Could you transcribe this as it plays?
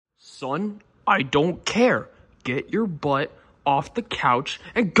Son, I don't care. Get your butt off the couch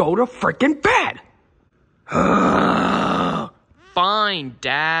and go to frickin' bed. Fine,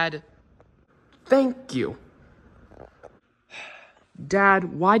 Dad. Thank you.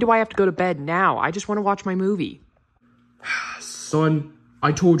 Dad, why do I have to go to bed now? I just want to watch my movie. Son,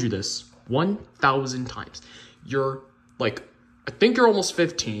 I told you this 1,000 times. You're like, I think you're almost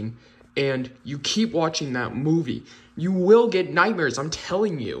 15, and you keep watching that movie. You will get nightmares, I'm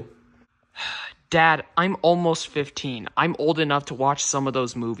telling you. Dad, I'm almost 15. I'm old enough to watch some of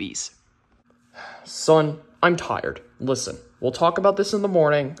those movies. Son, I'm tired. Listen, we'll talk about this in the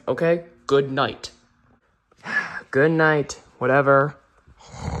morning, okay? Good night. Good night. Whatever.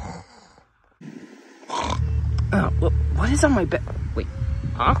 What is on my bed? Wait,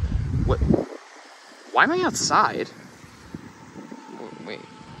 huh? What? Why am I outside? Wait.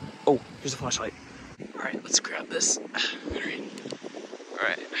 Oh, here's a flashlight. All right, let's grab this. All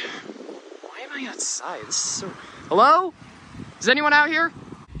right. Why am I outside? This is so... Hello? Is anyone out here?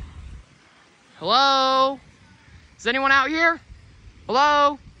 Hello? Is anyone out here?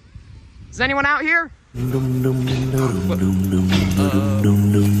 Hello? Is anyone out here? What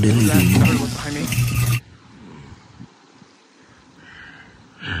behind me?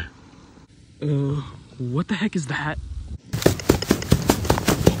 What the heck is that?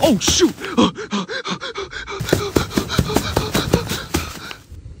 Oh, shoot!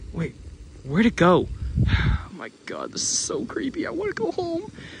 Wait, where'd it go? Oh my god, this is so creepy. I want to go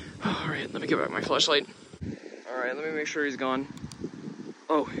home. Alright, let me get back my flashlight. Alright, let me make sure he's gone.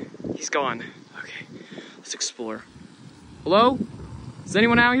 Oh, he's gone. Okay, let's explore. Hello? Is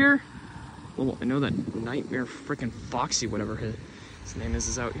anyone out here? Well, I know that Nightmare frickin' Foxy, whatever his name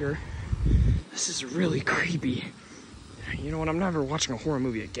is out here. This is really creepy. You know what? I'm never watching a horror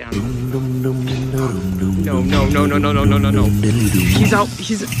movie again. No. He's out.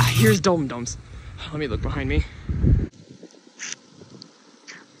 Here's Dum Dums. Let me look behind me.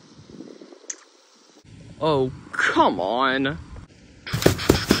 Oh, come on.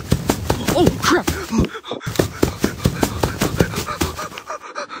 Oh, crap.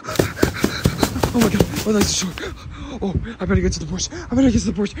 Oh my god. Oh, that's short. Oh, I better get to the porch.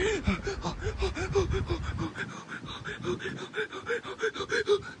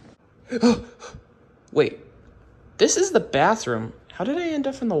 Wait, this is the bathroom. How did I end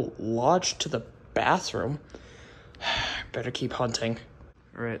up from the lodge to the bathroom? Better keep hunting.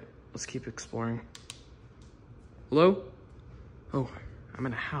 All right, let's keep exploring. Hello? Oh, I'm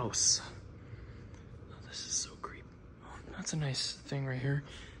in a house. Oh, this is so creepy. Oh, that's a nice thing right here.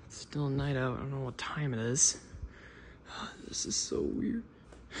 It's still night out. I don't know what time it is. Oh, this is so weird.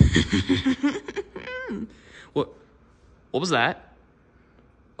 What was that?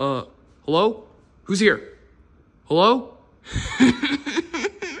 Hello? Who's here? Hello?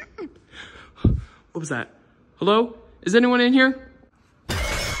 What was that? Hello? Is anyone in here?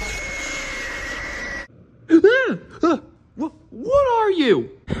 What are you?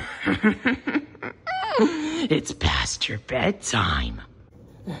 It's past your bedtime.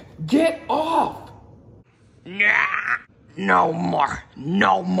 Get off! Nah, no more,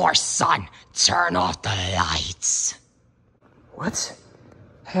 son. Turn off the lights. What?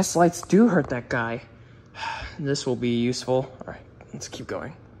 I guess lights do hurt that guy. This will be useful. All right, let's keep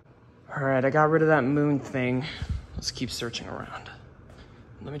going. All right, I got rid of that moon thing. Let's keep searching around.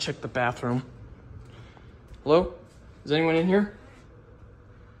 Let me check the bathroom. Hello? Is anyone in here?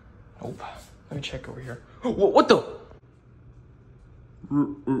 Nope. Let me check over here. What the?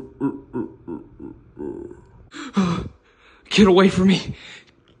 Get away from me!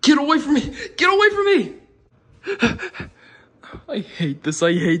 Get away from me! Get away from me! I hate this.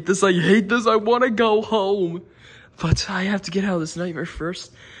 I want to go home. But I have to get out of this nightmare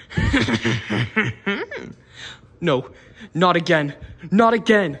first. No, not again. Not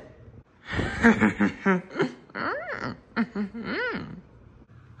again.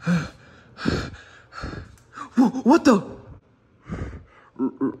 What the?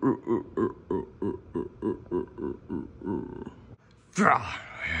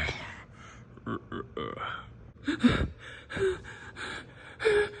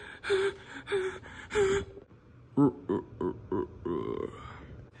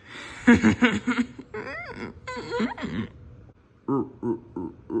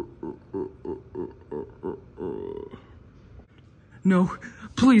 No,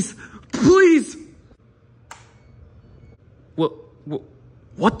 please.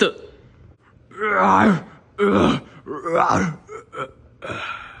 What the?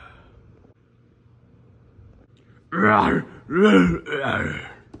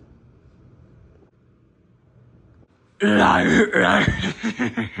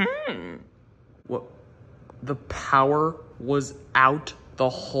 the power was out the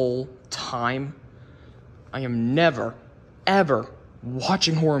whole time, I am never, ever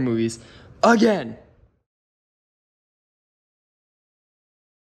watching horror movies again.